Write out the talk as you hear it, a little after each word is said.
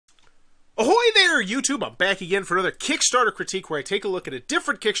there, YouTube! I'm back again for another Kickstarter critique where I take a look at a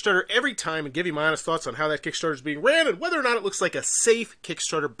different Kickstarter every time and give you my honest thoughts on how that Kickstarter is being ran and whether or not it looks like a safe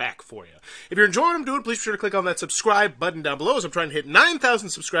Kickstarter back for you. If you're enjoying what I'm doing, please be sure to click on that subscribe button down below as I'm trying to hit 9,000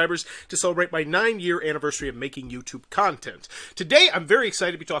 subscribers to celebrate my 9-year anniversary of making YouTube content. Today, I'm very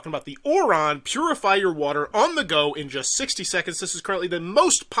excited to be talking about the Auron Purify Your Water on the go in just 60 seconds. This is currently the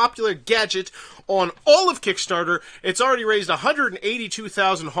most popular gadget on all of Kickstarter. It's already raised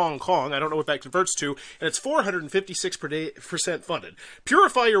 182,000 Hong Kong. I don't know what that converts to, and it's 456% funded.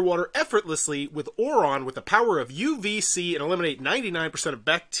 Purify your water effortlessly with Auron with the power of UVC and eliminate 99% of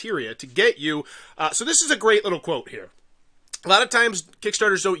bacteria to get you. So this is a great little quote here. A lot of times,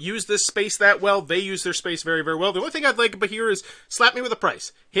 Kickstarters don't use this space that well. They use their space very, very well. The only thing I'd like about here is slap me with a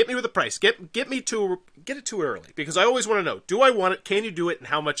price. Hit me with a price. Get it too early. Because I always want to know, do I want it? Can you do it? And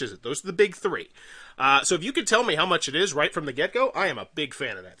how much is it? Those are the big three. So if you could tell me how much it is right from the get-go, I am a big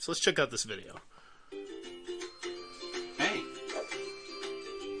fan of that. So let's check out this video. Hey.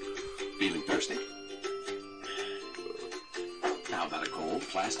 Feeling thirsty? How about a cold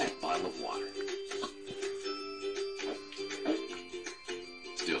plastic bottle of water?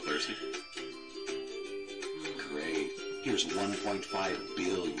 Still thirsty? Great. Here's 1.5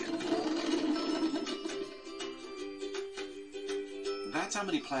 billion. That's how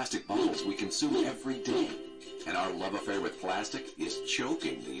many plastic bottles we consume every day. And our love affair with plastic is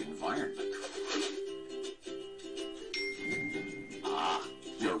choking the environment. Ah,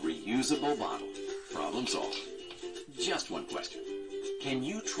 your reusable bottle. Problem solved. Just one question. Can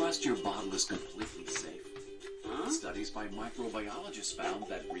you trust your bottle is completely safe? Studies by microbiologists found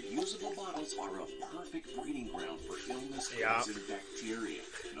that reusable bottles are a perfect breeding ground for illness-causing bacteria.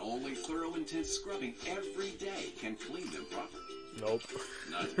 And only thorough, intense scrubbing every day can clean them properly. Nope.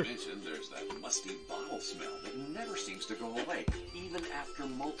 Not to mention, there's that musty bottle smell that never seems to go away, even after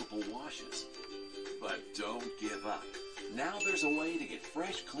multiple washes. But don't give up. Now there's a way to get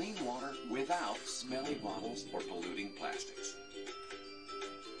fresh, clean water without smelly bottles or polluting plastics.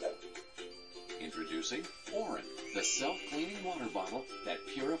 Introducing Auron, the self-cleaning water bottle that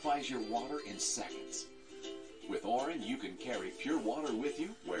purifies your water in seconds. With Auron, you can carry pure water with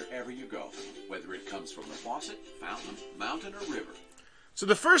you wherever you go, whether it comes from the faucet, fountain, mountain, or river. So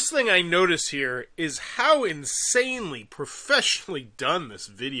the first thing I notice here is how insanely professionally done this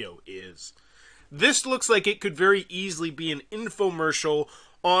video is. This looks like it could very easily be an infomercial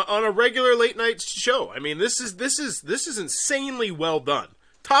on a regular late night show. I mean, this is insanely well done.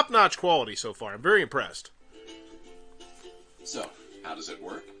 Top-notch quality so far. I'm very impressed. So, how does it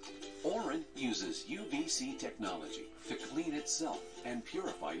work? Auron uses UVC technology to clean itself and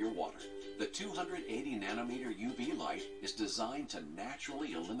purify your water. The 280 nanometer UV light is designed to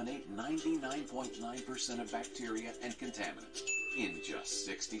naturally eliminate 99.9% of bacteria and contaminants in just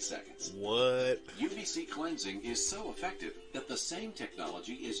 60 seconds. What? UVC cleansing is so effective that the same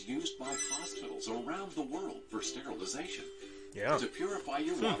technology is used by hospitals around the world for sterilization. Yeah. To purify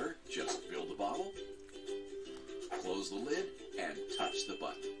your water, just fill the bottle, close the lid, and touch the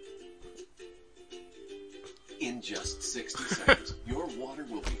button. In just 60 seconds, your water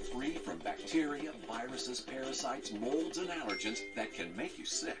will be free from bacteria, viruses, parasites, molds, and allergens that can make you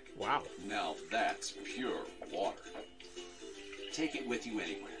sick. Wow. Now that's pure water. Take it with you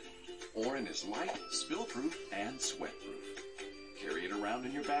anywhere. Auron is light, spill-proof, and sweat-proof. Carry it around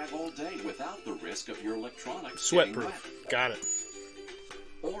in your bag all day without the risk of your electronics getting wet. Sweatproof. Got it.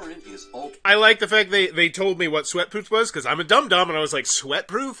 Auron is ultra. I like the fact they told me what sweatproof was, because I'm a dum-dum, and I was like,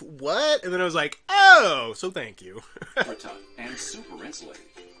 sweatproof? What? And then I was like, oh, so thank you. Tough and super insulated.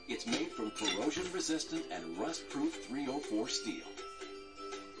 It's made from corrosion-resistant and rust-proof 304 steel.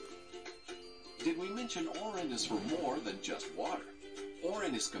 Did we mention Auron is for more than just water?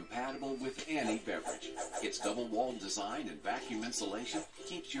 Auron is compatible with any beverage. Its double-walled design and vacuum insulation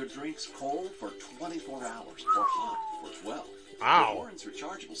keeps your drinks cold for 24 hours or hot for 12. Wow. With Auron's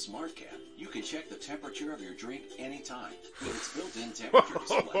rechargeable smart cap, you can check the temperature of your drink anytime with its built-in temperature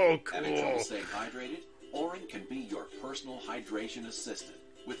display. Oh, cool. Having trouble staying hydrated? Auron can be your personal hydration assistant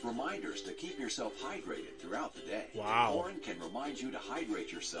with reminders to keep yourself hydrated throughout the day. Wow. Auron can remind you to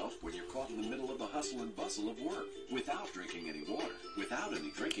hydrate yourself when you're caught in the middle of the hustle and bustle of work without drinking any water, without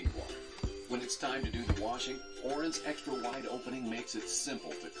any drinking water. When it's time to do the washing, Auron's extra wide opening makes it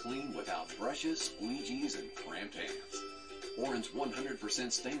simple to clean without brushes, squeegees, and cramped hands. Auron's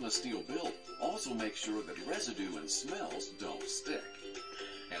 100% stainless steel build also makes sure that residue and smells don't stick.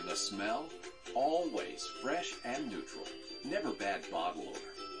 And the smell? Always fresh and neutral. Never bad bottle odor,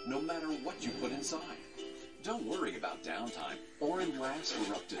 no matter what you put inside. Don't worry about downtime. Auron lasts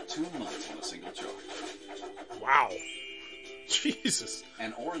for up to 2 months on a single charge. Wow. Jesus.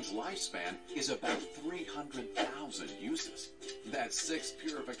 And Auron's lifespan is about 300,000 uses. That's 6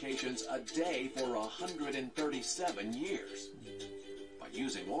 purifications a day for 137 years. By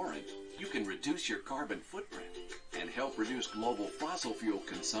using Auron, you can reduce your carbon footprint and help reduce global fossil fuel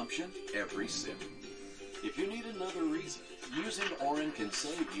consumption every sip. If you need another reason, using Auron can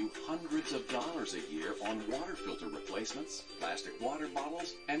save you hundreds of dollars a year on water filter replacements, plastic water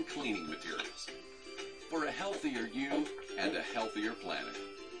bottles, and cleaning materials. For a healthier you and a healthier planet,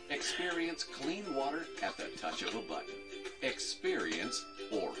 experience clean water at the touch of a button. Experience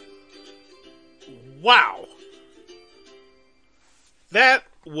Auron. Wow. That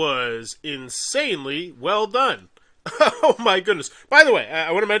was insanely well done. Oh my goodness. By the way,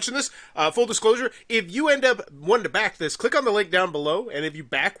 I want to mention this, full disclosure, if you end up wanting to back this, click on the link down below, and if you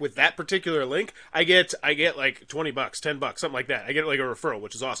back with that particular link, I get like $20, $10, something like that. I get like a referral,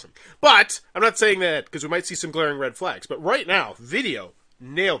 which is awesome. But, I'm not saying that, because we might see some glaring red flags, but right now, video,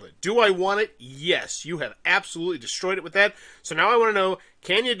 nailed it. Do I want it? Yes. You have absolutely destroyed it with that. So now I want to know,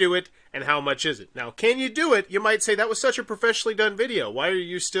 can you do it, and how much is it? Now, can you do it? You might say, that was such a professionally done video. Why are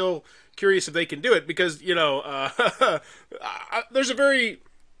you still curious if they can do it? Because, you know, there's a very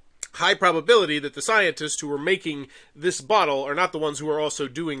high probability that the scientists who are making this bottle are not the ones who are also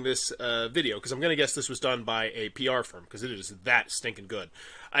doing this video. Because I'm going to guess this was done by a PR firm, because it is that stinking good.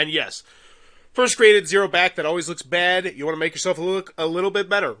 And yes, first graded, 0 back, that always looks bad. You want to make yourself look a little bit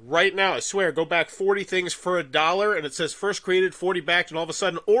better. Right now, I swear, go back 40 things for $1, and it says first graded, 40 backed, and all of a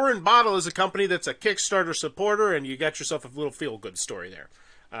sudden, Auron Bottle is a company that's a Kickstarter supporter, and you got yourself a little feel-good story there.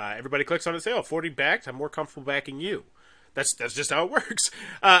 Everybody clicks on it and say, oh, 40 backed, I'm more comfortable backing you. That's just how it works.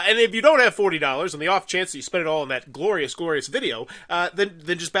 And if you don't have $40, on the off chance that you spend it all on that glorious, glorious video, then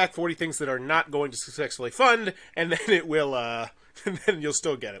just back 40 things that are not going to successfully fund, and then it will, and then you'll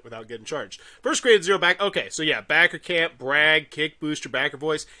still get it without getting charged. First grade 0 back. Okay, so yeah, backer camp, brag, kick, boost your backer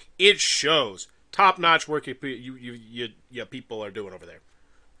voice. It shows. Top-notch work you people are doing over there.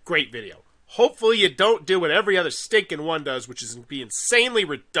 Great video. Hopefully you don't do what every other stinking one does, which is be insanely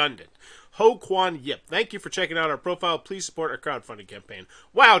redundant. Ho Kwan Yip, thank you for checking out our profile. Please support our crowdfunding campaign.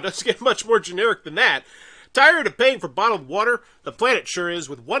 Wow, doesn't get much more generic than that. Tired of paying for bottled water? The planet sure is.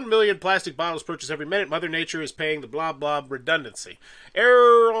 With 1 million plastic bottles purchased every minute, Mother Nature is paying the blah blah redundancy.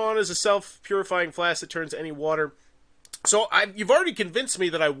 Auron is a self-purifying flask that turns any water. So you've already convinced me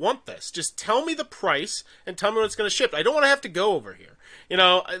that I want this. Just tell me the price and tell me when it's going to ship. I don't want to have to go over here. You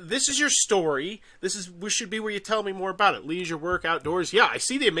know, this is your story. This should be where you tell me more about it. Leisure, work, outdoors. Yeah, I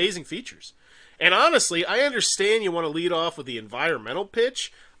see the amazing features. And honestly, I understand you want to lead off with the environmental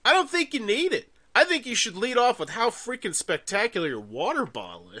pitch. I don't think you need it. I think you should lead off with how freaking spectacular your water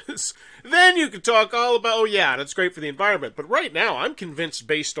bottle is. Then you can talk all about, oh yeah, that's great for the environment. But right now, I'm convinced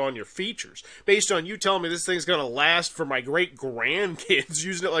based on your features. Based on you telling me this thing's going to last for my great-grandkids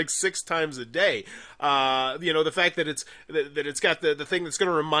using it like 6 times a day. You know, the fact that it's got the thing that's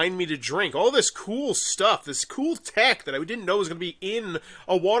going to remind me to drink. All this cool stuff, this cool tech that I didn't know was going to be in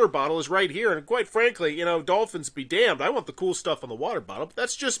a water bottle is right here. And quite frankly, you know, dolphins be damned. I want the cool stuff on the water bottle, but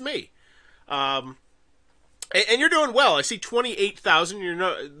that's just me. And you're doing well. I see 28,000.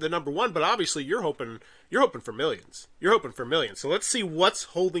 You're the number one, but obviously you're hoping for millions. You're hoping for millions. So let's see what's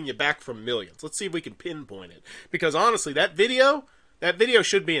holding you back from millions. Let's see if we can pinpoint it. Because honestly, that video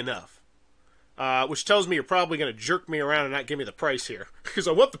should be enough. Which tells me you're probably going to jerk me around and not give me the price here. Because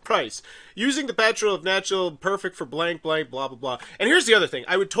I want the price. Using the petrol of natural, perfect for blank, blank, blah, blah, blah. And here's the other thing.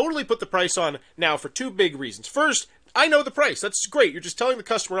 I would totally put the price on now for 2 big reasons. First, I know the price. That's great. You're just telling the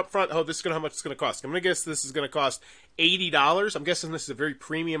customer up front, oh, this is how much it's going to cost. I'm going to guess this is going to cost $80. I'm guessing this is a very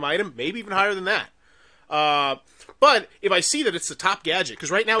premium item, maybe even higher than that. But if I see that it's the top gadget,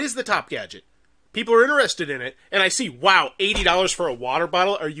 because right now it is the top gadget, people are interested in it, and I see, wow, $80 for a water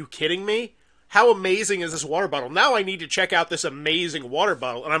bottle? Are you kidding me? How amazing is this water bottle? Now I need to check out this amazing water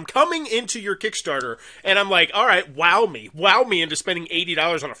bottle. And I'm coming into your Kickstarter, and I'm like, all right, wow me into spending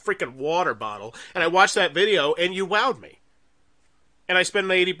 $80 on a freaking water bottle. And I watched that video, and you wowed me. And I spend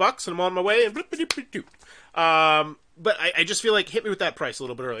my $80, and I'm on my way, and but I just feel like hit me with that price a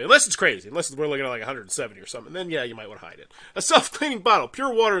little bit early. Unless it's crazy. Unless we're looking at like 170 or something. Then, yeah, you might want to hide it. A self-cleaning bottle.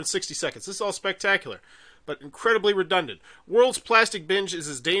 Pure water in 60 seconds. This is all spectacular, but incredibly redundant. World's plastic binge is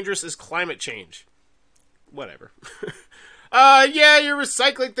as dangerous as climate change. Whatever. Yeah, you're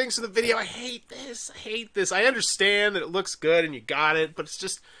recycling things from the video. I hate this. I understand that it looks good and you got it, but it's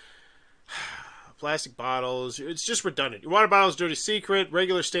just plastic bottles. It's just redundant. Your water bottle is dirty secret,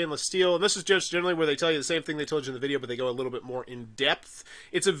 regular stainless steel, and this is just generally where they tell you the same thing they told you in the video, but they go a little bit more in depth.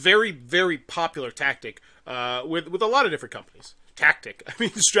 It's a very, very popular tactic with a lot of different companies.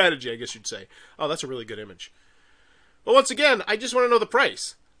 Strategy, I guess you'd say. Oh, that's a really good image. But once again, I just want to know the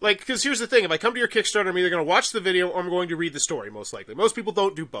price. Like, because here's the thing. If I come to your Kickstarter, I'm either going to watch the video or I'm going to read the story, most likely. Most people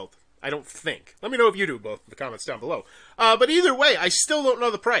don't do both. I don't think. Let me know if you do both in the comments down below. But either way, I still don't know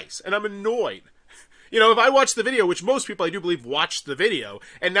the price, and I'm annoyed. You know, if I watch the video, which most people I do believe watched the video,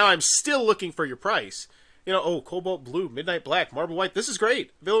 and now I'm still looking for your price. You know, oh, cobalt blue, midnight black, marble white. This is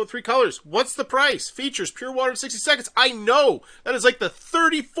great. Available in 3 colors. What's the price? Features, pure water in 60 seconds. I know. That is like the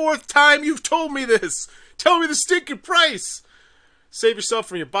 34th time you've told me this. Tell me the stinking price. Save yourself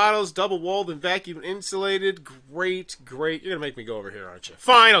from your bottles, double-walled and vacuum insulated. Great, great. You're going to make me go over here, aren't you?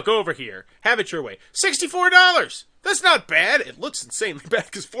 Fine, I'll go over here. Have it your way. $64. That's not bad. It looks insanely bad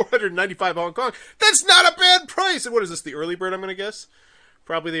because 495 Hong Kong. That's not a bad price. And what is this, the early bird, I'm going to guess?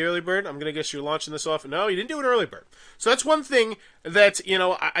 Probably the early bird. I'm going to guess you're launching this off. No, you didn't do an early bird. So that's one thing that, you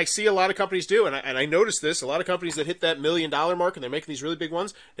know, I see a lot of companies do, and I noticed this. A lot of companies that hit that $1 million mark and they're making these really big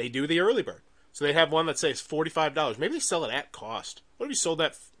ones, they do the early bird. So they have one that says $45. Maybe they sell it at cost. What if you sold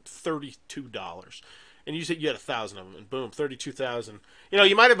that $32? And you said you had 1,000 of them, and boom, 32,000. You know,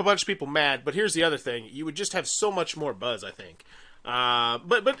 you might have a bunch of people mad, but here's the other thing: you would just have so much more buzz, I think.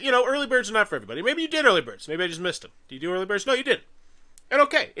 But you know, early birds are not for everybody. Maybe you did early birds. Maybe I just missed them. Do you do early birds? No, you didn't. And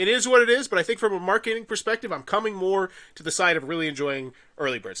okay, it is what it is, but I think from a marketing perspective, I'm coming more to the side of really enjoying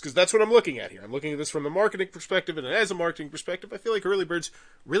early birds, because that's what I'm looking at here. I'm looking at this from a marketing perspective, and as a marketing perspective, I feel like early birds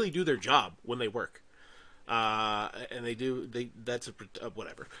really do their job when they work. And that's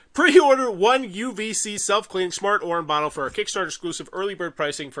whatever. Pre-order 1 UVC self-cleaning smart Auron bottle for our Kickstarter exclusive early bird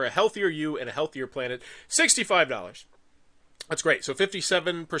pricing for a healthier you and a healthier planet. $65. That's great. So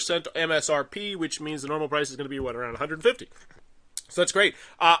 57% MSRP, which means the normal price is going to be, what, around $150. So that's great.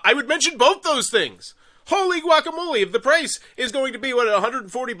 I would mention both those things. Holy guacamole! If the price is going to be, what,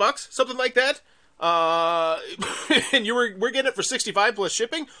 $140, something like that, and we're getting it for $65 plus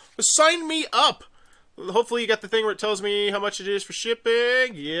shipping, sign me up. Hopefully you got the thing where it tells me how much it is for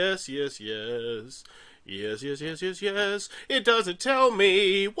shipping. Yes, yes, yes. Yes, yes, yes, yes, yes. It doesn't tell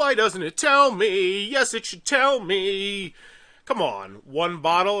me. Why doesn't it tell me? Yes, it should tell me. Come on. 1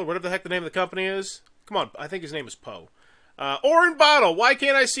 bottle, or whatever the heck the name of the company is. Come on. I think his name is Poe. Auron bottle. Why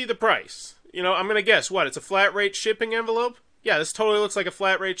can't I see the price? You know, I'm going to guess. What? It's a flat rate shipping envelope? Yeah, this totally looks like a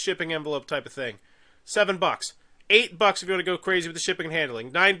flat rate shipping envelope type of thing. $7. $8 if you want to go crazy with the shipping and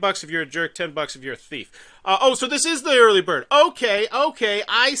handling. $9 if you're a jerk. $10 if you're a thief. Oh, so this is the early bird. Okay,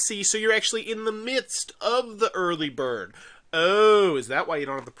 I see. So you're actually in the midst of the early bird. Oh, is that why you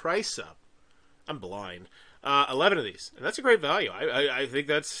don't have the price up? I'm blind. 11 of these, and that's a great value. I think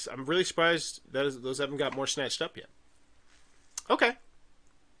that's. I'm really surprised that those haven't got more snatched up yet. Okay.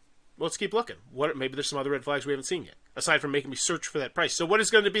 Well, let's keep looking. Maybe there's some other red flags we haven't seen yet, aside from making me search for that price. So what is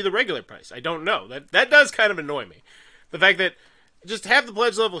going to be the regular price? I don't know. That does kind of annoy me. The fact that just have the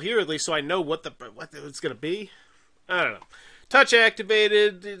pledge level here at least, so I know what it's going to be. I don't know. Touch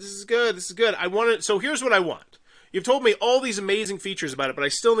activated. This is good. This is good. I want it. So here's what I want. You've told me all these amazing features about it, but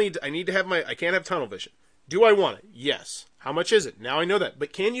I need to have I can't have tunnel vision. Do I want it? Yes. How much is it? Now I know that.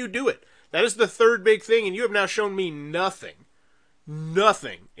 But can you do it? That is the third big thing, and you have now shown me nothing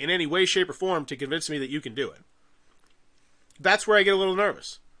in any way, shape, or form to convince me that you can do it. That's where I get a little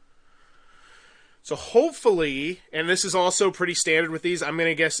nervous. So hopefully, and this is also pretty standard with these, I'm going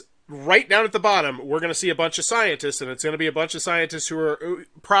to guess right down at the bottom, we're going to see a bunch of scientists, and it's going to be a bunch of scientists who are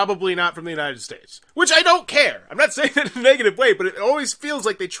probably not from the United States. Which I don't care. I'm not saying it in a negative way, but it always feels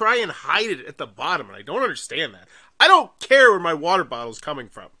like they try and hide it at the bottom, and I don't understand that. I don't care where my water bottle is coming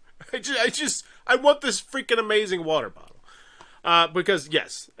from. I want this freaking amazing water bottle. Because,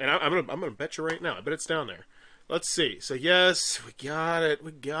 yes, and I'm gonna bet you right now, I bet it's down there. Let's see. So, yes, we got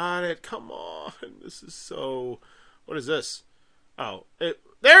it. Come on. This is so... What is this? Oh,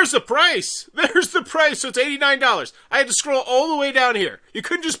 there's the price. There's the price. So it's $89. I had to scroll all the way down here. You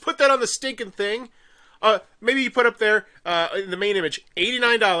couldn't just put that on the stinking thing. Maybe you put up there, in the main image,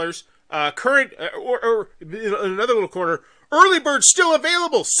 $89. Current, or in another little corner, early bird still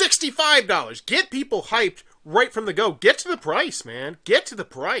available, $65. Get people hyped right from the go. Get to the price, man. Get to the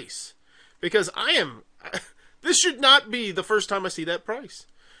price. Because this should not be the first time I see that price.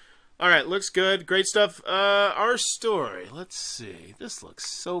 Alright, looks good. Great stuff. Our story. Let's see. This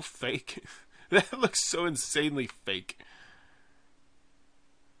looks so fake. That looks so insanely fake.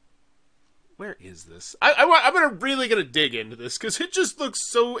 Where is this? I'm really gonna dig into this because it just looks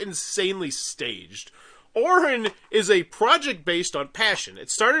so insanely staged. Auron is a project based on passion.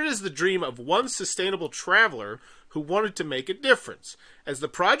 It started as the dream of one sustainable traveler who wanted to make a difference. As the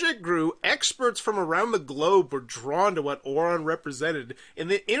project grew, experts from around the globe were drawn to what Auron represented, and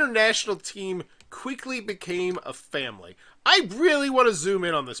the international team quickly became a family. I really want to zoom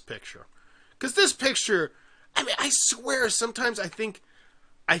in on this picture. Because this picture, I mean, I swear, sometimes I think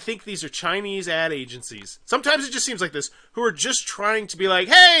these are Chinese ad agencies. Sometimes it just seems like this, who are just trying to be like,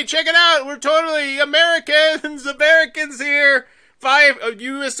 hey, check it out, we're totally Americans here. 5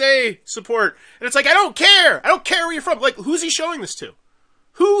 USA support. And it's like, I don't care where you're from. Like, who's he showing this to?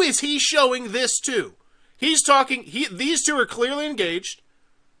 Who is he showing this to? He's talking, these two are clearly engaged.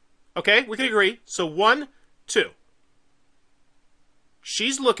 Okay, we can agree. So 1, 2.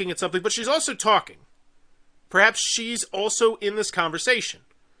 She's looking at something, but she's also talking. Perhaps she's also in this conversation.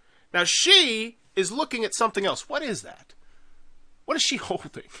 Now she is looking at something else. What is that? What is she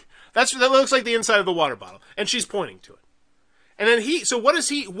holding? That looks like the inside of the water bottle, and she's pointing to it. And then what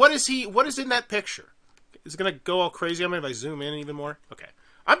is in that picture? Is it gonna go all crazy on me if I zoom in even more? Okay.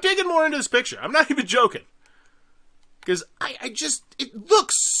 I'm digging more into this picture. I'm not even joking. Because it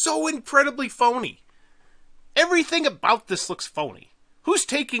looks so incredibly phony. Everything about this looks phony. Who's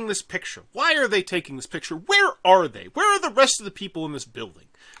taking this picture? Why are they taking this picture? Where are they? Where are the rest of the people in this building?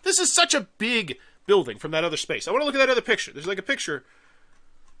 This is such a big building from that other space. I want to look at that other picture. There's like a picture.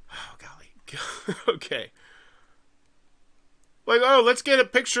 Oh, golly. Okay. Like, oh, let's get a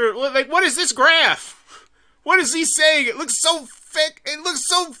picture. Like, what is this graph? What is he saying? It looks so fake. It looks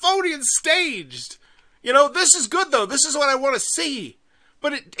so phony and staged. You know, this is good, though. This is what I want to see.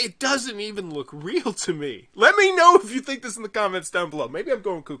 But it doesn't even look real to me. Let me know if you think this in the comments down below. Maybe I'm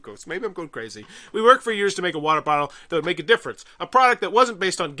going cuckoo. Maybe I'm going crazy. We worked for years to make a water bottle that would make a difference. A product that wasn't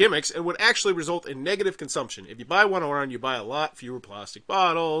based on gimmicks and would actually result in negative consumption. If you buy one Auron, you buy a lot fewer plastic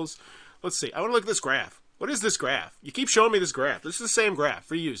bottles. Let's see. I want to look at this graph. What is this graph? You keep showing me this graph. This is the same graph.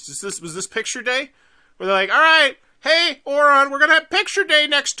 Reused. Was this picture day? Where they're like, all right, hey, Auron, we're going to have picture day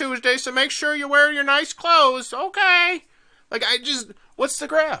next Tuesday, so make sure you wear your nice clothes. Okay. Like, what's the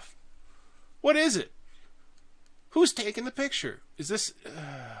graph? What is it? Who's taking the picture? Is this...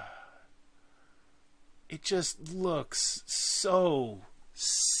 it just looks so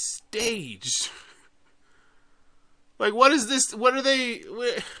staged. Like, what is this? What are they...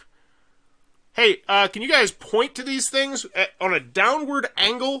 Hey, can you guys point to these things on a downward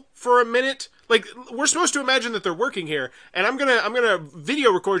angle for a minute? Like, we're supposed to imagine that they're working here, and I'm gonna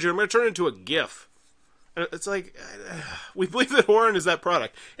video record you. I'm gonna turn it into a GIF. It's like, we believe that Auron is that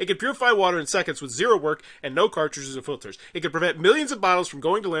product. It can purify water in seconds with zero work and no cartridges or filters. It can prevent millions of bottles from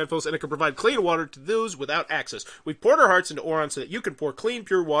going to landfills, and it can provide clean water to those without access. We've poured our hearts into Auron so that you can pour clean,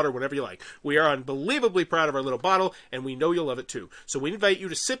 pure water whenever you like. We are unbelievably proud of our little bottle, and we know you'll love it too. So we invite you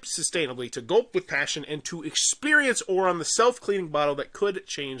to sip sustainably, to gulp with passion, and to experience Auron, the self-cleaning bottle that could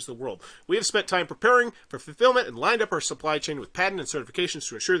change the world. We have spent time preparing for fulfillment and lined up our supply chain with patent and certifications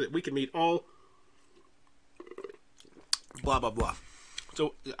to ensure that we can meet all... blah, blah, blah.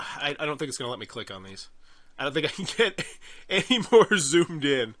 So, I don't think it's going to let me click on these. I don't think I can get any more zoomed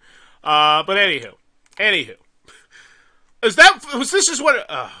in. But anywho. Was this just what...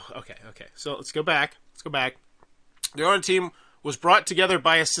 Oh, okay. So, let's go back. The Auron team was brought together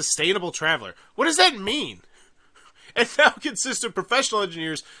by a sustainable traveler. What does that mean? And now consists of professional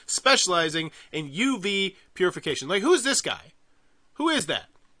engineers specializing in UV purification. Like, who's this guy? Who is that?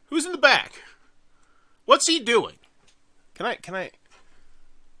 Who's in the back? What's he doing? It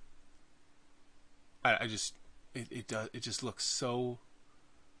just looks so...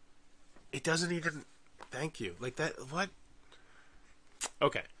 It doesn't even... Thank you. Like that... What?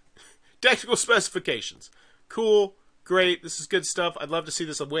 Okay. Technical specifications. Cool. Great. This is good stuff. I'd love to see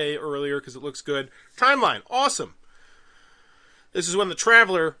this way earlier because it looks good. Timeline. Awesome. This is when the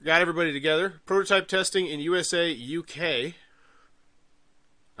Traveler got everybody together. Prototype testing in USA, UK.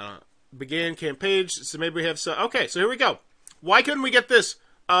 Began campaign. So maybe we have some... Okay, so here we go. Why couldn't we get this,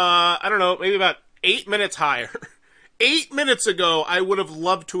 I don't know, maybe about 8 minutes higher? 8 minutes ago, I would have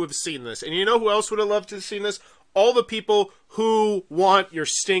loved to have seen this. And you know who else would have loved to have seen this? All the people who want your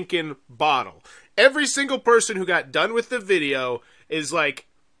stinking bottle. Every single person who got done with the video is like,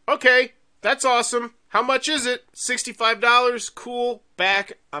 okay, that's awesome. How much is it? $65? Cool.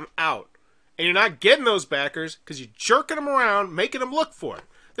 Back. I'm out. And you're not getting those backers because you're jerking them around, making them look for it.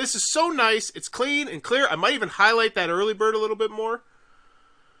 This is so nice. It's clean and clear. I might even highlight that early bird a little bit more.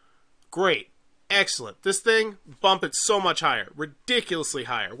 Great. Excellent. This thing, bump it so much higher. Ridiculously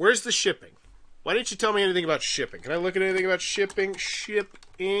higher. Where's the shipping? Why didn't you tell me anything about shipping? Can I look at anything about shipping?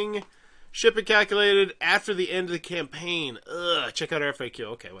 Shipping calculated after the end of the campaign. Ugh. Check out our FAQ.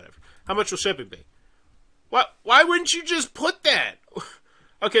 Okay, whatever. How much will shipping be? What? Why wouldn't you just put that?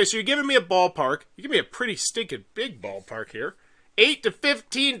 Okay, so you're giving me a ballpark. You give me a pretty stinking big ballpark here. $8 to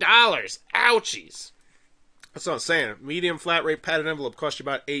 $15. Ouchies. That's what I'm saying. Medium flat rate padded envelope cost you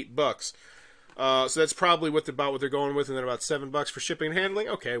about $8. So that's probably what they're going with, and then about $7 for shipping and handling.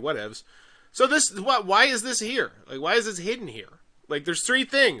 Okay, whatevs. So why is this here? Like, why is this hidden here? Like, there's 3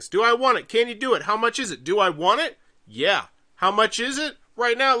 things. Do I want it? Can you do it? How much is it? Do I want it? Yeah. How much is it?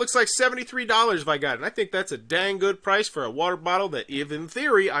 Right now, it looks like $73 if I got it. And I think that's a dang good price for a water bottle that, if in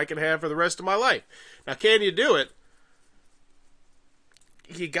theory, I can have for the rest of my life. Now, can you do it?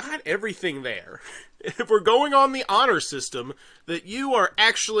 You got everything there. If we're going on the honor system, that you are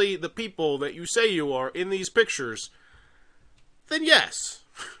actually the people that you say you are in these pictures, then yes.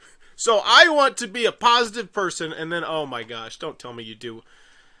 So I want to be a positive person, and then, oh my gosh, don't tell me you do.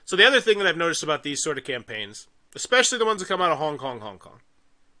 So the other thing that I've noticed about these sort of campaigns, especially the ones that come out of Hong Kong,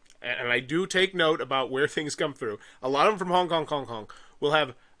 and I do take note about where things come through. A lot of them from Hong Kong, will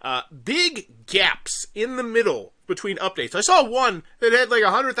have big gaps in the middle between updates. I saw one that had like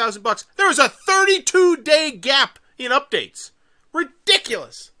 $100,000. There was a 32-day gap in updates.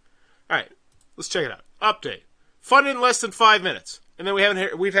 Ridiculous. All right, let's check it out. Update. Fun in less than 5 minutes, and then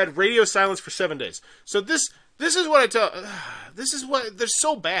we've had radio silence for 7 days. So this is what I tell. This is what they're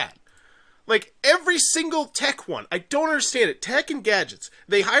so bad. Like, every single tech one, I don't understand it. Tech and gadgets,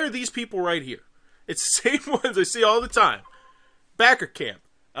 they hire these people right here. It's the same ones I see all the time. Backer Camp,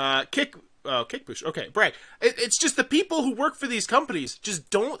 Kick Booster, okay, Bragg. It's just the people who work for these companies just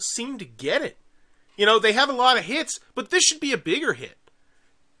don't seem to get it. You know, they have a lot of hits, but this should be a bigger hit.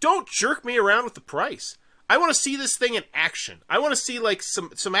 Don't jerk me around with the price. I want to see this thing in action. I want to see, like,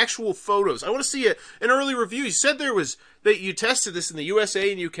 some actual photos. I want to see an early review. You said that you tested this in the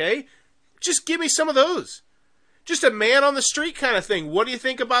USA and UK. Just give me some of those. Just a man on the street kind of thing. What do you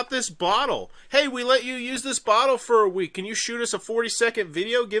think about this bottle? Hey, we let you use this bottle for a week. Can you shoot us a 40-second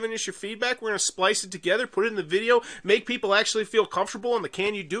video giving us your feedback? We're going to splice it together, put it in the video, make people actually feel comfortable on the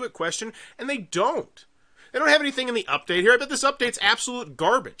can you do it question, and they don't. They don't have anything in the update here. I bet this update's absolute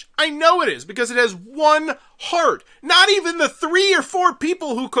garbage. I know it is, because it has 1 heart. Not even the 3 or 4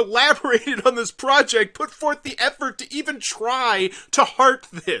 people who collaborated on this project put forth the effort to even try to heart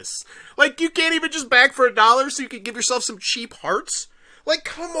this. Like, you can't even just bag for $1 so you can give yourself some cheap hearts? Like,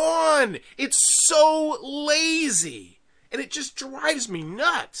 come on! It's so lazy. And it just drives me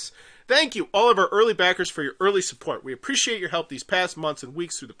nuts. Thank you, all of our early backers, for your early support. We appreciate your help these past months and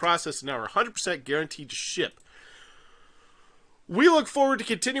weeks through the process, and now we're 100% guaranteed to ship. We look forward to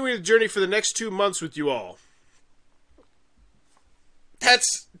continuing the journey for the next 2 months with you all.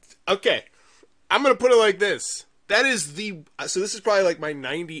 That's... okay. I'm going to put it like this. That is the... so this is probably like my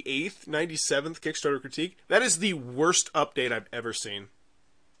 98th, 97th Kickstarter critique. That is the worst update I've ever seen.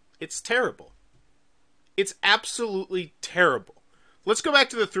 It's terrible. It's absolutely terrible. Let's go back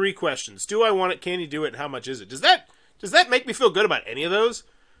to the 3 questions. Do I want it? Can you do it? And how much is it? Does that make me feel good about any of those?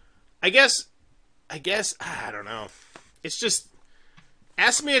 I guess, I don't know. It's just,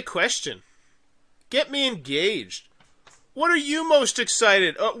 ask me a question. Get me engaged. What are you most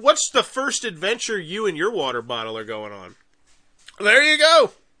excited? What's the first adventure you and your water bottle are going on? There you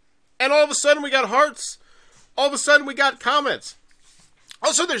go. And all of a sudden we got hearts. All of a sudden we got comments.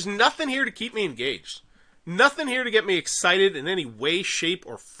 Also, there's nothing here to keep me engaged. Nothing here to get me excited in any way, shape,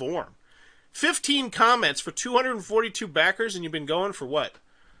 or form. 15 comments for 242 backers, and you've been going for what?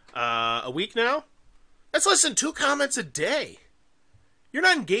 A week now? That's less than 2 comments a day. You're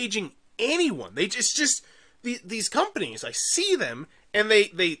not engaging anyone. It's just these companies, I see them, and they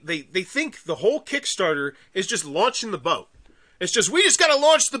think the whole Kickstarter is just launching the boat. It's just, we just got to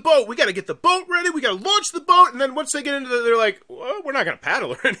launch the boat. We got to get the boat ready. We got to launch the boat. And then once they get into it, they're like, well, we're not going to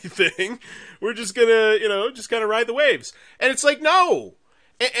paddle or anything. We're just going to, just kind of ride the waves. And it's like, no.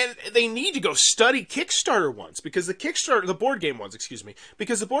 And they need to go study Kickstarter ones, because the board game ones,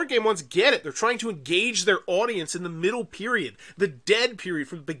 because the board game ones get it. They're trying to engage their audience in the middle period, the dead period,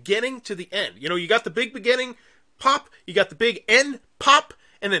 from the beginning to the end. You got the big beginning, pop. You got the big end, pop.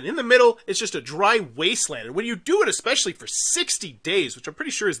 And then in the middle, it's just a dry wasteland. And when you do it, especially for 60 days, which I'm pretty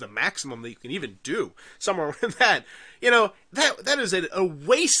sure is the maximum that you can even do, somewhere in that, that is a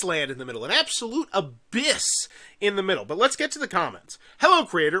wasteland in the middle, an absolute abyss in the middle. But let's get to the comments. Hello,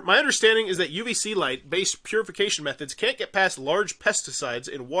 creator. My understanding is that UVC light-based purification methods can't get past large pesticides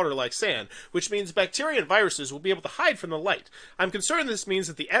in water like sand, which means bacteria and viruses will be able to hide from the light. I'm concerned this means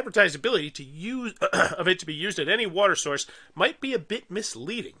that the advertised ability to use of it to be used at any water source might be a bit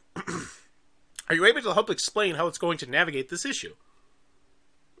misleading. Are you able to help explain how it's going to navigate this issue?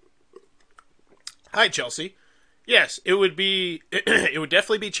 Hi, Chelsea. Yes, it would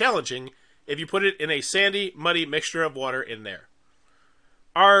definitely be challenging if you put it in a sandy, muddy mixture of water in there.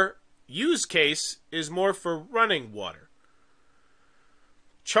 Our use case is more for running water.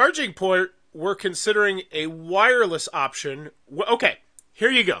 Charging port, we're considering a wireless option. Okay,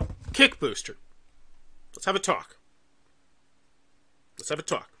 here you go. Kick booster. Let's have a talk.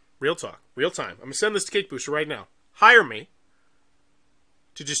 Real talk. Real time. I'm going to send this to Cake Booster right now. Hire me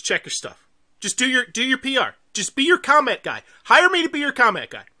to just check your stuff. Just do your PR. Just be your comment guy. Hire me to be your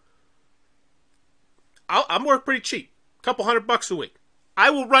comment guy. I'm worth pretty cheap. A couple $100 a week. I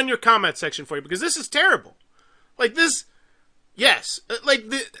will run your comment section for you because this is terrible. Like this, yes.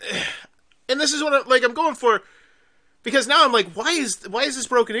 And this is what I'm going for. Because now I'm like, why is this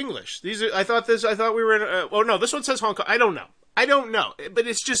broken English? I thought we were in. Oh no, this one says Hong Kong. I don't know. But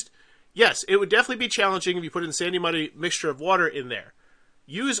it's just, yes, it would definitely be challenging if you put in sandy muddy mixture of water in there.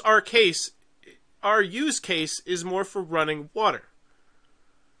 Our use case is more for running water.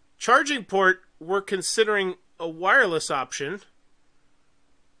 Charging port, we're considering a wireless option.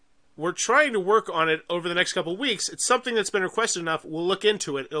 We're trying to work on it over the next couple of weeks. It's something that's been requested enough. We'll look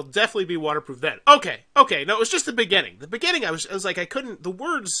into it. It'll definitely be waterproof then. Okay. No, it was just the beginning. The beginning, I was like, I couldn't. The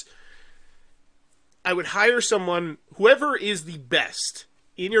words. I would hire someone, whoever is the best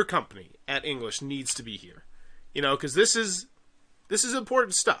in your company at English needs to be here. Because this is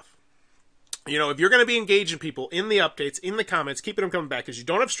important stuff. If you're going to be engaging people in the updates, in the comments, keeping them coming back, because you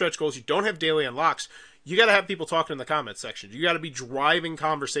don't have stretch goals, you don't have daily unlocks, you got to have people talking in the comments section. You got to be driving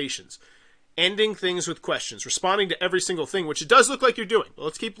conversations, ending things with questions, responding to every single thing, which it does look like you're doing. But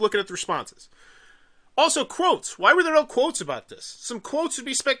let's keep looking at the responses. Also, quotes. Why were there no quotes about this? Some quotes would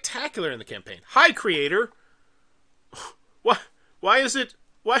be spectacular in the campaign. Hi, creator. Why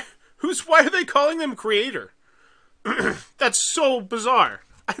are they calling them creator? That's so bizarre.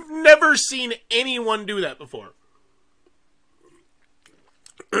 I've never seen anyone do that before.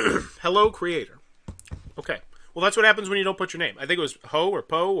 Hello, creator. Okay. Well, that's what happens when you don't put your name. I think it was Ho or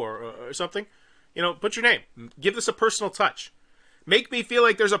Po or something. Put your name. Give this a personal touch. Make me feel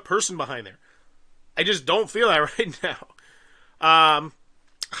like there's a person behind there. I just don't feel that right now.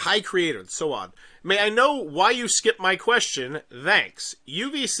 Hi, creator. It's so odd. May I know why you skipped my question? Thanks.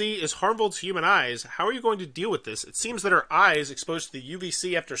 UVC is harmful to human eyes. How are you going to deal with this? It seems that our eyes exposed to the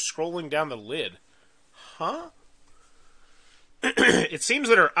UVC after scrolling down the lid. Huh? It seems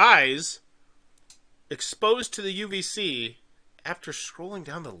that our eyes exposed to the UVC after scrolling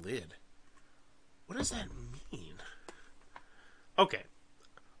down the lid. What does that mean? Okay.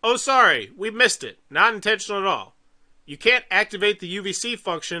 Oh, sorry. We missed it. Not intentional at all. You can't activate the UVC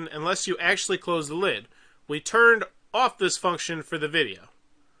function unless you actually close the lid. We turned off this function for the video.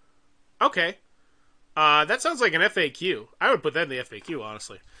 Okay. That sounds like an FAQ. I would put that in the FAQ,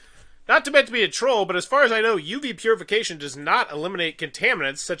 honestly. Not meant to be a troll, but as far as I know, UV purification does not eliminate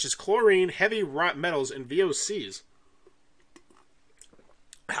contaminants such as chlorine, heavy metals, and VOCs.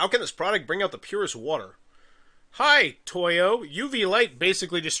 How can this product bring out the purest water? Hi, Toyo. UV light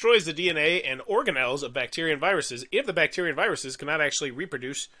basically destroys the DNA and organelles of bacteria and viruses if the bacteria and viruses cannot actually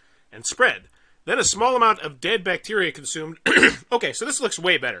reproduce and spread. Then a small amount of dead bacteria consumed. Okay, so this looks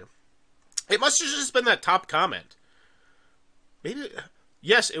way better. It must have just been that top comment. Maybe.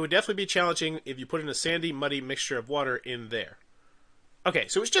 Yes, it would definitely be challenging if you put in a sandy, muddy mixture of water in there. Okay,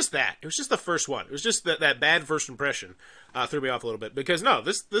 so it was just that. It was just the first one. It was just that bad first impression threw me off a little bit. Because, no,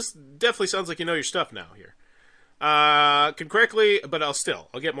 this definitely sounds like you know your stuff now here. Can correctly, but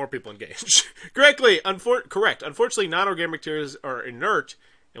I'll get more people engaged. Correct. Unfortunately, non-organic materials are inert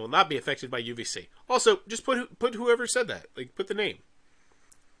and will not be affected by UVC. Also, just put whoever said that. Like, put the name.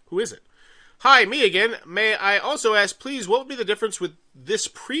 Who is it? Hi, me again. May I also ask, please, what would be the difference with this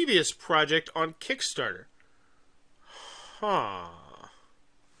previous project on Kickstarter? Huh.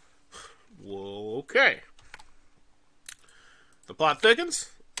 Well, okay. The plot thickens.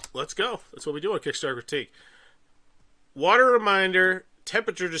 Let's go. That's what we do on Kickstarter Critique. Water reminder,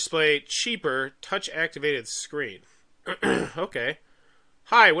 temperature display, cheaper, touch-activated screen. Okay.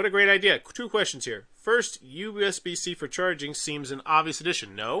 Hi, what a great idea. 2 questions here. First, USB-C for charging seems an obvious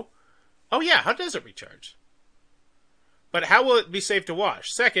addition. No? Oh yeah, how does it recharge? But how will it be safe to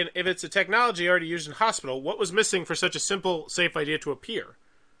wash? Second, if it's a technology already used in hospital, what was missing for such a simple, safe idea to appear?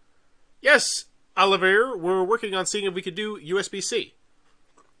 Yes, Oliver, we're working on seeing if we could do USB-C.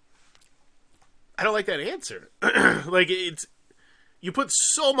 I don't like that answer. Like, you put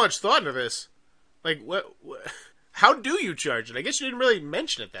so much thought into this. Like, what? How do you charge it? I guess you didn't really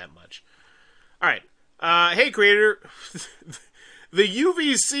mention it that much. All right. Hey, creator. The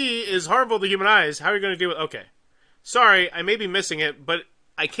UVC is harmful to human eyes. How are you going to deal with it? Okay. Sorry, I may be missing it, but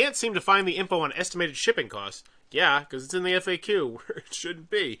I can't seem to find the info on estimated shipping costs. Yeah, because it's in the FAQ, where it shouldn't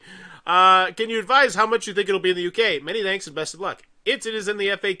be. Can you advise how much you think it'll be in the UK? Many thanks and best of luck. It is in the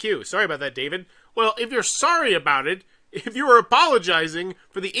FAQ. Sorry about that, David. Well, if you're sorry about it, if you are apologizing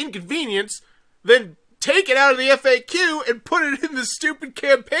for the inconvenience, then take it out of the FAQ and put it in the stupid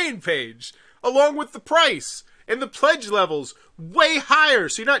campaign page, along with the price. And the pledge level's way higher,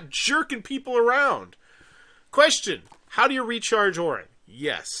 so you're not jerking people around. Question, how do you recharge Auron?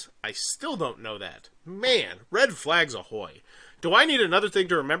 Yes, I still don't know that. Man, red flags ahoy. Do I need another thing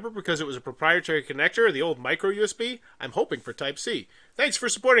to remember because it was a proprietary connector or the old micro USB? I'm hoping for Type-C. Thanks for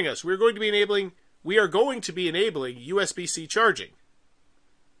supporting us. We are going to be enabling USB-C charging.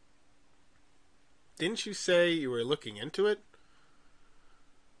 Didn't you say you were looking into it?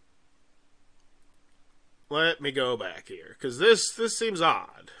 Let me go back here, because this seems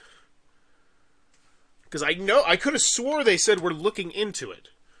odd. Because I could have swore they said we're looking into it.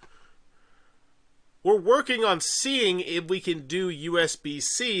 We're working on seeing if we can do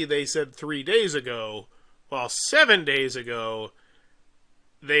USB-C, they said 3 days ago, while 7 days ago,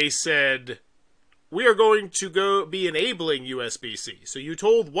 they said, we are going to be enabling USB-C. So you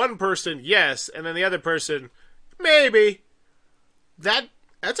told one person yes, and then the other person, maybe.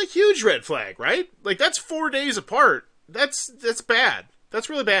 That's a huge red flag, right? Like, that's 4 days apart. That's bad. That's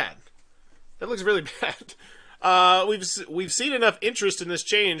really bad. That looks really bad. We've seen enough interest in this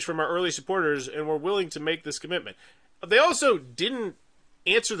change from our early supporters, and we're willing to make this commitment. They also didn't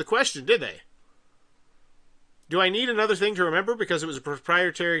answer the question, did they? Do I need another thing to remember because it was a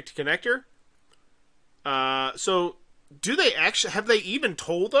proprietary connector? So, do they actually, have they even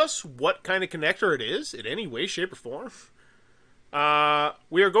told us what kind of connector it is in any way, shape, or form?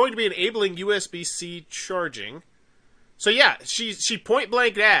 We are going to be enabling USB-C charging. So yeah, she point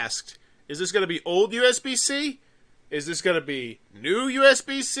blank asked, is this going to be old USB-C? Is this going to be new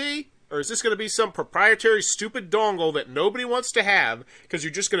USB-C? Or is this going to be some proprietary stupid dongle that nobody wants to have because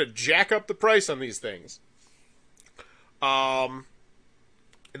you're just going to jack up the price on these things? And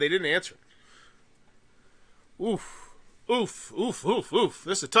they didn't answer. Oof. Oof, oof, oof, oof.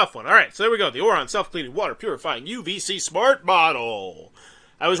 This is a tough one. All right, so there we go. The Auron Self-Cleaning Water Purifying UVC Smart Bottle.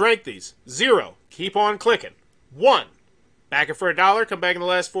 I was ranked these. 0. Keep on clicking. 1. Back it for $1. Come back in the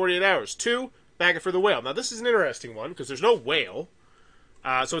last 48 hours. 2. Back it for the whale. Now, this is an interesting one because there's no whale.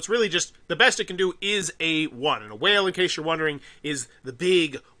 So it's really just the best it can do is a 1. And a whale, in case you're wondering, is the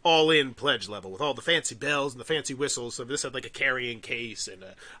big all-in pledge level with all the fancy bells and the fancy whistles. So if this had like a carrying case and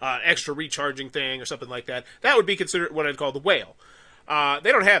an extra recharging thing or something like that, that would be considered what I'd call the whale.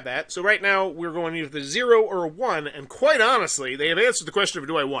 They don't have that. So right now we're going either the 0 or a 1. And quite honestly, they have answered the question of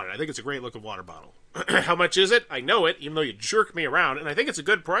do I want it. I think it's a great looking water bottle. How much is it? I know it, even though you jerk me around. And I think it's a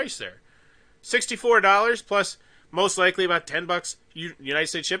good price there. $64 plus most likely about $10 United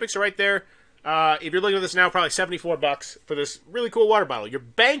States shipping. So right there, if you're looking at this now, probably $74 for this really cool water bottle. You're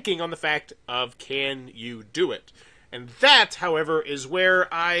banking on the fact of can you do it? And that, however, is where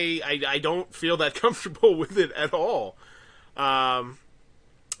I don't feel that comfortable with it at all. I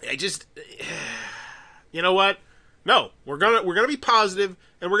just, you know what? No, we're gonna be positive,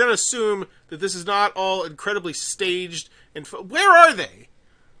 and we're gonna assume that this is not all incredibly staged. And where are they?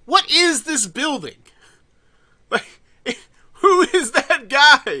 What is this building? Like, who is that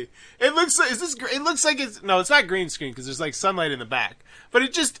guy? It looks like it looks like it's no, it's not green screen because there's like sunlight in the back. But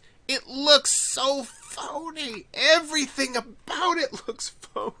it looks so phony. Everything about it looks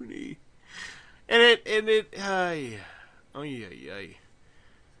phony, and I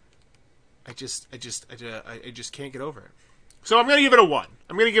just can't get over it. So I'm gonna give it a 1.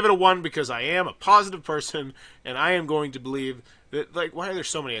 I'm gonna give it a 1 because I am a positive person, and I am going to believe that. Like, why are there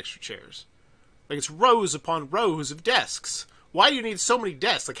so many extra chairs? Like, it's rows upon rows of desks. Why do you need so many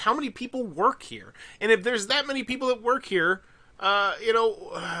desks? Like, how many people work here? And if there's that many people that work here, why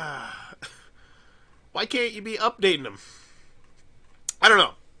can't you be updating them? I don't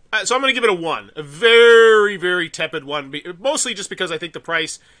know. So I'm going to give it a 1. A very, very tepid 1. Mostly just because I think the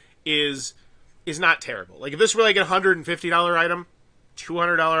price is not terrible. Like, if this were like a $150 item,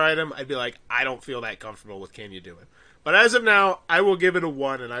 $200 item, I'd be like, I don't feel that comfortable with can you do it. But as of now, I will give it a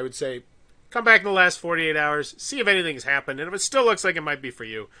 1, and I would say, come back in the last 48 hours, see if anything's happened, and if it still looks like it might be for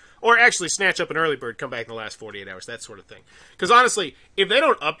you, or actually snatch up an early bird, come back in the last 48 hours, that sort of thing. Because honestly, if they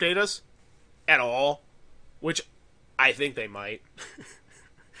don't update us at all, which I think they might,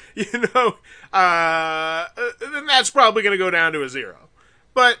 then that's probably going to go down to a 0.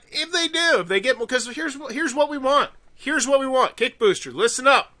 But if they do, if they get, because here's what we want. Here's what we want. Kick Booster, listen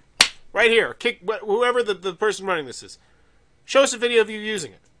up. Right here. Whoever the person running this is. Show us a video of you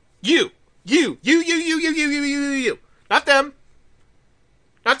using it. You. Not them.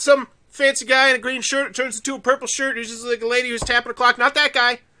 Not some fancy guy in a green shirt that turns into a purple shirt who's just like a lady who's tapping a clock. Not that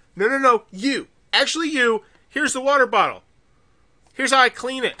guy. No. You. Actually you. Here's the water bottle. Here's how I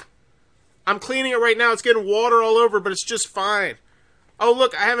clean it. I'm cleaning it right now. It's getting water all over, but it's just fine. Oh,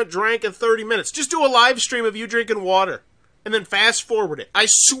 look, I haven't drank in 30 minutes. Just do a live stream of you drinking water. And then fast forward it. I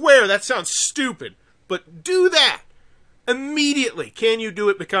swear that sounds stupid, But do that immediately. Can you do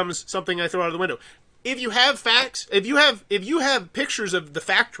it becomes something I throw out of the window. If you have facts, if you have pictures of the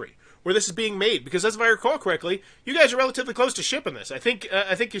factory where this is being made, because as if I recall correctly, you guys are relatively close to shipping this. I think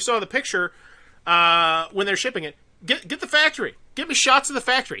you saw the picture when they're shipping it. Get the factory. Get me shots of the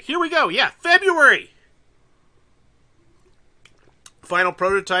factory. Here we go. Yeah, February. Final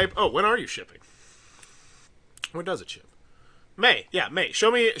prototype. Oh, when are you shipping? When does it ship? May. Yeah, May. Show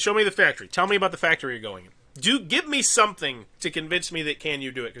me the factory. Tell me about the factory you're going in. Give me something to convince me that can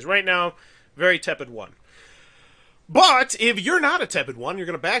you do it, because right now, very tepid one. But if you're not a tepid one, you're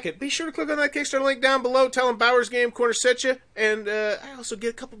going to back it, be sure to click on that Kickstarter link down below. Tell them Bowers Game Corner sent you, and I also get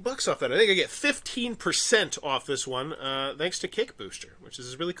a couple bucks off that. I think I get 15% off this one, thanks to Kick Booster, which is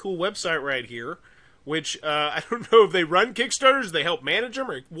this really cool website right here, which I don't know if they run Kickstarters, they help manage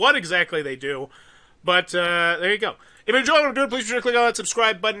them, or what exactly they do. But there you go. If you enjoy what I'm doing, please be sure to click on that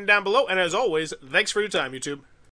subscribe button down below. And as always, thanks for your time, YouTube.